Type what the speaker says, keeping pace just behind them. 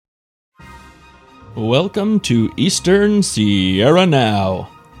Welcome to Eastern Sierra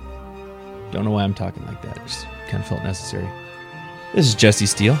Now. Don't know why I'm talking like that. It just kind of felt necessary. This is Jesse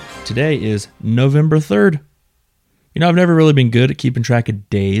Steele. Today is November 3rd. You know, I've never really been good at keeping track of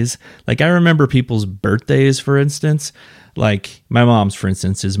days. Like, I remember people's birthdays, for instance. Like, my mom's, for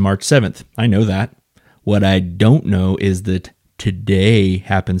instance, is March 7th. I know that. What I don't know is that today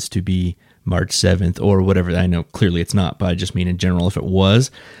happens to be March 7th or whatever. I know clearly it's not, but I just mean in general, if it was,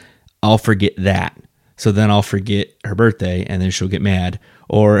 I'll forget that. So then I'll forget her birthday and then she'll get mad.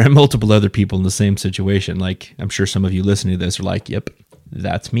 Or multiple other people in the same situation. Like, I'm sure some of you listening to this are like, yep,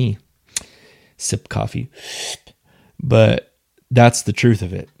 that's me. Sip coffee. But that's the truth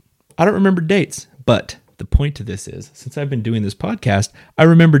of it. I don't remember dates, but the point to this is, since I've been doing this podcast, I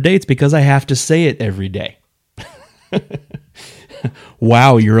remember dates because I have to say it every day.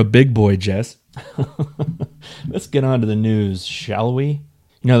 Wow, you're a big boy, Jess. Let's get on to the news, shall we?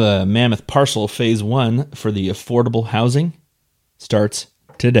 You know, the Mammoth Parcel Phase 1 for the affordable housing starts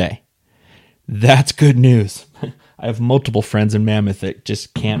today. That's good news. I have multiple friends in Mammoth that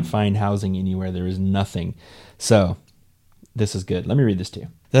just can't find housing anywhere. There is nothing. So this is good. Let me read this to you.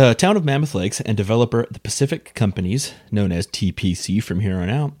 The town of Mammoth Lakes and developer The Pacific Companies, known as TPC from here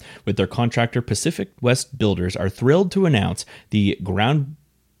on out, with their contractor Pacific West Builders, are thrilled to announce the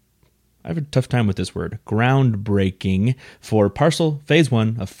groundbreaking for Parcel Phase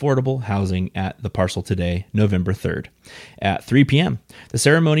 1 affordable housing at the parcel today, November 3rd, at 3 p.m. The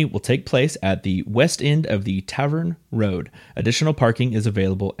ceremony will take place at the west end of the Tavern Road. Additional parking is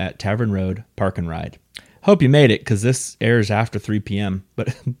available at Tavern Road Park and Ride. Hope you made it, because this airs after 3 p.m.,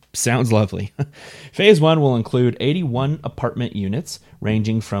 but sounds lovely. Phase 1 will include 81 apartment units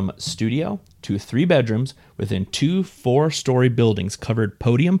ranging from studio to 3 bedrooms within 2 4-story buildings. Covered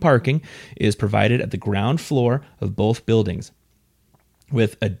podium parking is provided at the ground floor of both buildings,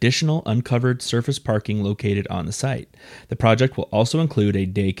 with additional uncovered surface parking located on the site. The project will also include a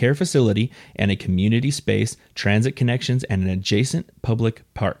daycare facility and a community space, transit connections, and an adjacent public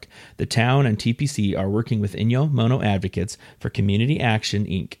park. The town and TPC are working with Inyo Mono Advocates for Community Action,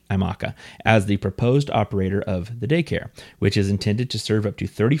 Inc., IMACA, as the proposed operator of the daycare, which is intended to serve up to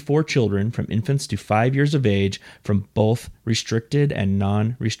 34 children from infants to 5 years of age from both restricted and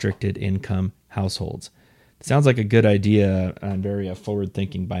non-restricted income households. Sounds like a good idea and very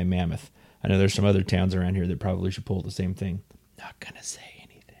forward-thinking by Mammoth. I know there's some other towns around here that probably should pull the same thing. Not going to say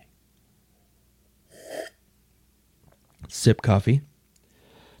anything. Sip coffee.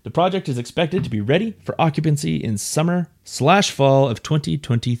 The project is expected to be ready for occupancy in summer/fall of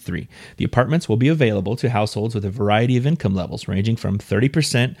 2023. The apartments will be available to households with a variety of income levels, ranging from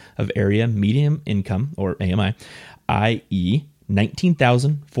 30% of area median income, or AMI, i.e.,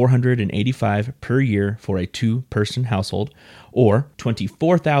 $19,485 per year for a 2-person household, or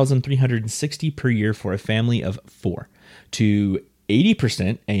 $24,360 per year for a family of 4, to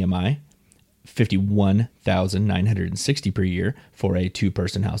 80% AMI, $51,960 per year for a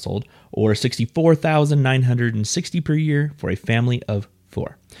 2-person household, or $64,960 per year for a family of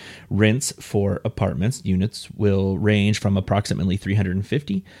 4. Rents for apartments units will range from approximately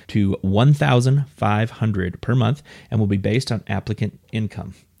 $350 to $1,500 per month and will be based on applicant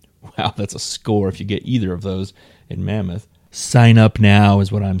income. Wow, that's a score if you get either of those in Mammoth. Sign up now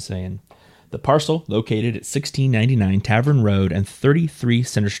is what I'm saying. The parcel, located at 1699 Tavern Road and 33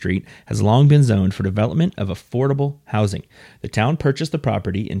 Center Street, has long been zoned for development of affordable housing. The town purchased the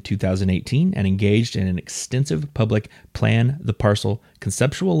property in 2018 and engaged in an extensive public plan the parcel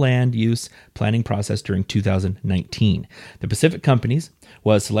conceptual land use planning process during 2019. The Pacific Companies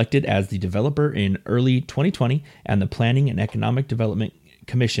was selected as the developer in early 2020, and the Planning and Economic Development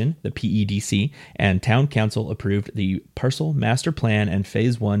Commission, the PEDC, and Town Council approved the parcel master plan and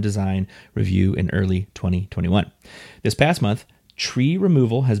Phase 1 design review in early 2021. This past month, tree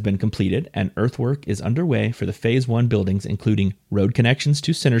removal has been completed and earthwork is underway for the Phase 1 buildings, including road connections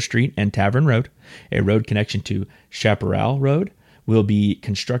to Center Street and Tavern Road. A road connection to Chaparral Road will be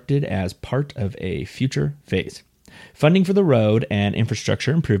constructed as part of a future phase. Funding for the road and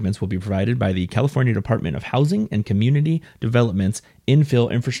infrastructure improvements will be provided by the California Department of Housing and Community Development's Infill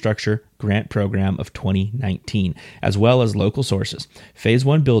Infrastructure Grant Program of 2019, as well as local sources. Phase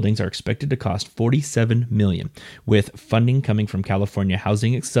 1 buildings are expected to cost $47 million, with funding coming from California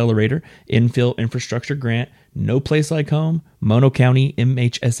Housing Accelerator, Infill Infrastructure Grant, No Place Like Home, Mono County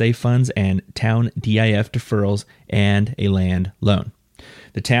MHSA funds, and town DIF deferrals, and a land loan.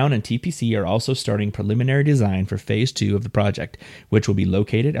 The town and TPC are also starting preliminary design for Phase 2 of the project, which will be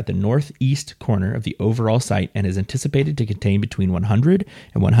located at the northeast corner of the overall site and is anticipated to contain between 100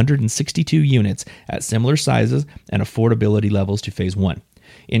 and 162 units at similar sizes and affordability levels to Phase 1.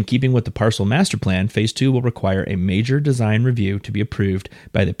 In keeping with the parcel master plan, Phase 2 will require a major design review to be approved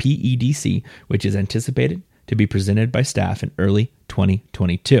by the PEDC, which is anticipated to be presented by staff in early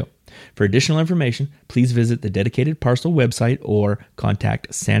 2022. For additional information, please visit the dedicated parcel website or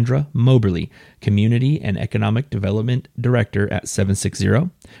contact Sandra Moberly, Community and Economic Development Director at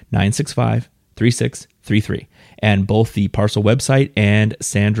 760-965-3633. And both the parcel website and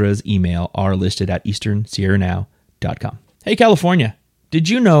Sandra's email are listed at easternsierranow.com. Hey, California, did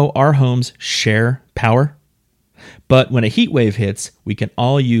you know our homes share power? But when a heat wave hits, we can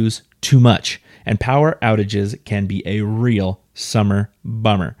all use too much, and power outages can be a real summer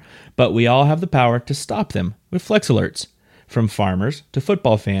bummer. But we all have the power to stop them with Flex Alerts. From farmers to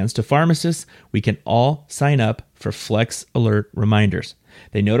football fans to pharmacists, we can all sign up for Flex Alert reminders.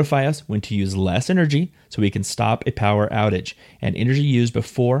 They notify us when to use less energy so we can stop a power outage. And energy used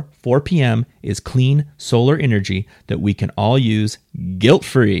before 4 p.m. is clean solar energy that we can all use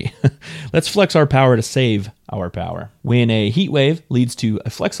guilt-free. Let's flex our power to save our power. When a heat wave leads to a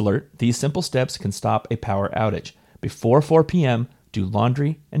Flex Alert, these simple steps can stop a power outage. Before 4 p.m., do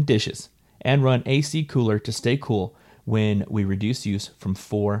laundry and dishes, and run AC cooler to stay cool when we reduce use from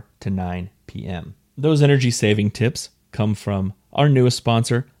 4 to 9 p.m. Those energy-saving tips come from our newest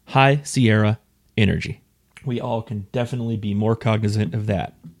sponsor, High Sierra Energy. We all can definitely be more cognizant of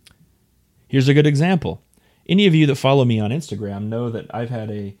that. Here's a good example. Any of you that follow me on Instagram know that I've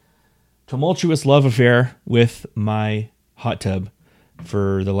had a tumultuous love affair with my hot tub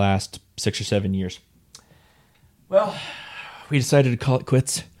for the last 6 or 7 years. Well, we decided to call it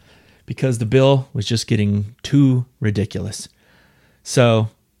quits because the bill was just getting too ridiculous. So,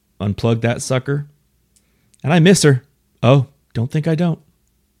 unplugged that sucker, and I miss her. Oh, don't think I don't.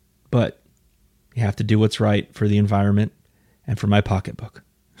 But you have to do what's right for the environment and for my pocketbook.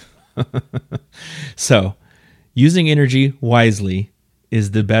 So, using energy wisely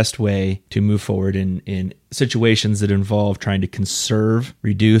is the best way to move forward in situations that involve trying to conserve,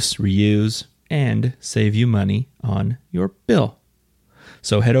 reduce, reuse, and save you money on your bill.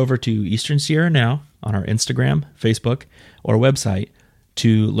 So head over to Eastern Sierra Now on our Instagram, Facebook, or website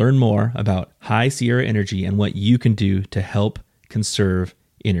to learn more about High Sierra Energy and what you can do to help conserve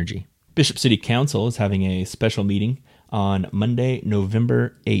energy. Bishop City Council is having a special meeting on Monday,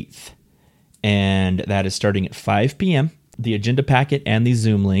 November 8th, and that is starting at 5 p.m. The agenda packet and the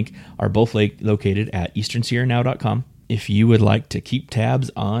Zoom link are both located at easternsierranow.com if you would like to keep tabs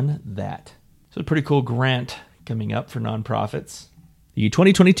on that. So a pretty cool grant coming up for nonprofits. The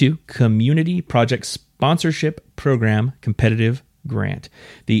 2022 Community Project Sponsorship Program Competitive Grant.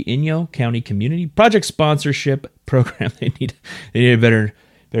 The Inyo County Community Project Sponsorship Program. They need a better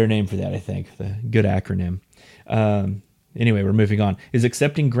name for that, I think. The good acronym. Anyway, we're moving on. Is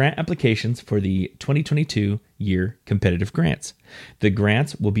accepting grant applications for the 2022 year competitive grants. The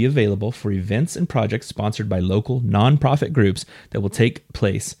grants will be available for events and projects sponsored by local nonprofit groups that will take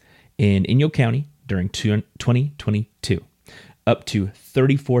place in Inyo County during 2022. Up to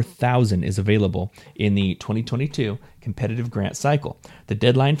 $34,000 is available in the 2022 competitive grant cycle. The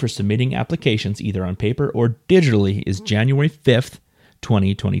deadline for submitting applications either on paper or digitally is January 5th,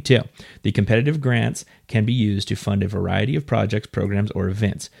 2022. The competitive grants can be used to fund a variety of projects, programs, or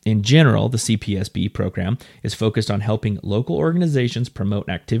events. In general, the CPSB program is focused on helping local organizations promote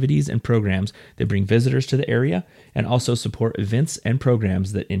activities and programs that bring visitors to the area and also support events and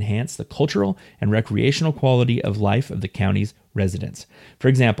programs that enhance the cultural and recreational quality of life of the county's residents. For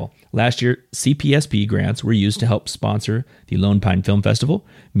example, last year, CPSB grants were used to help sponsor the Lone Pine Film Festival,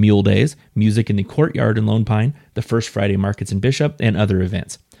 Mule Days, Music in the Courtyard in Lone Pine, the First Friday Markets in Bishop, and other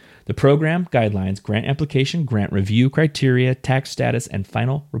events. The program guidelines, grant application, grant review criteria, tax status, and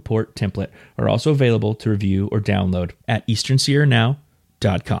final report template are also available to review or download at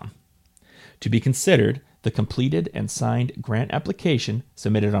easternsierranow.com. To be considered, the completed and signed grant application,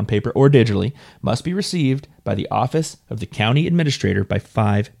 submitted on paper or digitally, must be received by the Office of the County Administrator by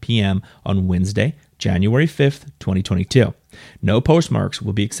 5 p.m. on Wednesday, January 5th, 2022. No postmarks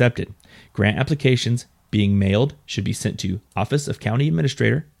will be accepted. Grant applications being mailed should be sent to Office of County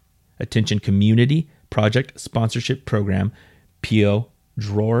Administrator, Attention Community Project Sponsorship Program, P.O.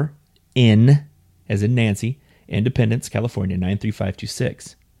 Drawer N, as in Nancy, Independence, California,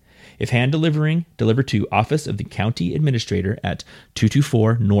 93526. If hand delivering, deliver to Office of the County Administrator at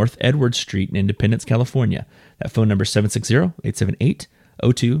 224 North Edwards Street in Independence, California. That phone number is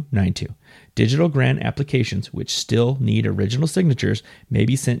 760-878-0292. Digital grant applications, which still need original signatures, may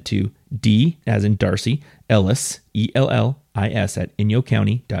be sent to D, as in Darcy, Ellis, ELLIS, at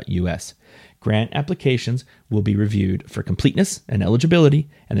inyocounty.us. Grant applications will be reviewed for completeness and eligibility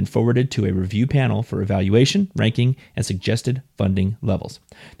and then forwarded to a review panel for evaluation, ranking, and suggested funding levels.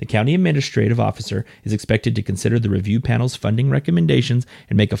 The county administrative officer is expected to consider the review panel's funding recommendations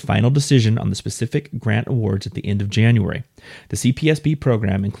and make a final decision on the specific grant awards at the end of January. The CPSB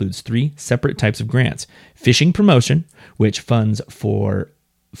program includes 3 separate types of grants: fishing promotion, which funds for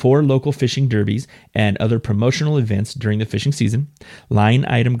local fishing derbies and other promotional events during the fishing season; line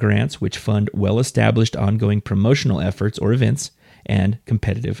item grants, which fund well-established ongoing promotional efforts or events; and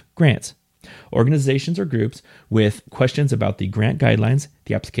competitive grants. Organizations or groups with questions about the grant guidelines,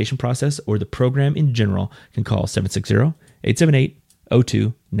 the application process, or the program in general can call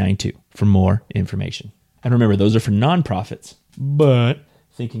 760-878-0292 for more information. And remember, those are for nonprofits, but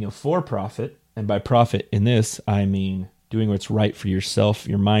thinking of for-profit, and by profit in this, I mean doing what's right for yourself,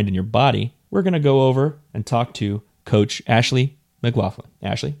 your mind, and your body, we're going to go over and talk to Coach Ashley McLaughlin.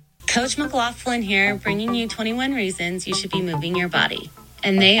 Ashley? Coach McLaughlin here, bringing you 21 reasons you should be moving your body.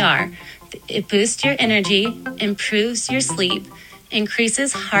 And they are: it boosts your energy, improves your sleep,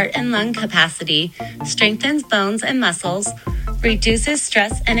 increases heart and lung capacity, strengthens bones and muscles, reduces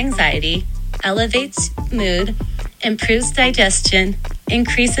stress and anxiety, elevates mood, improves digestion,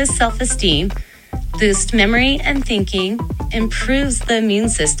 increases self-esteem, boosts memory and thinking, improves the immune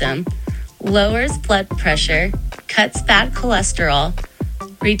system, lowers blood pressure, cuts bad cholesterol,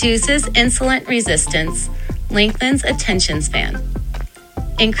 reduces insulin resistance, lengthens attention span,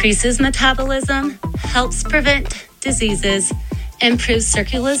 increases metabolism, helps prevent diseases, improves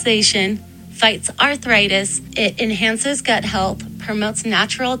circulation, fights arthritis, it enhances gut health, promotes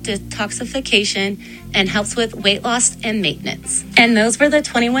natural detoxification, and helps with weight loss and maintenance. And those were the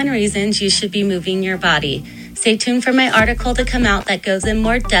 21 reasons you should be moving your body. Stay tuned for my article to come out that goes in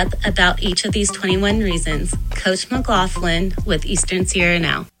more depth about each of these 21 reasons. Coach McLaughlin with Eastern Sierra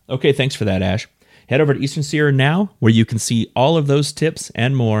Now. Okay, thanks for that, Ash. Head over to Eastern Sierra Now, where you can see all of those tips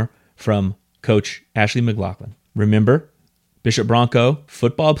and more from Coach Ashley McLaughlin. Remember, Bishop Bronco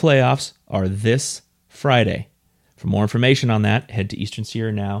football playoffs are this Friday. For more information on that, head to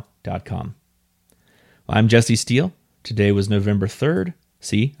easternsierranow.com. I'm Jesse Steele. Today was November 3rd.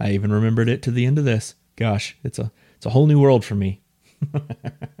 See, I even remembered it to the end of this. Gosh, it's a whole new world for me.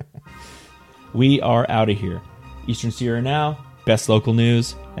 We are out of here. Eastern Sierra Now, best local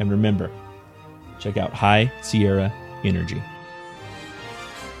news, and remember, check out High Sierra Energy.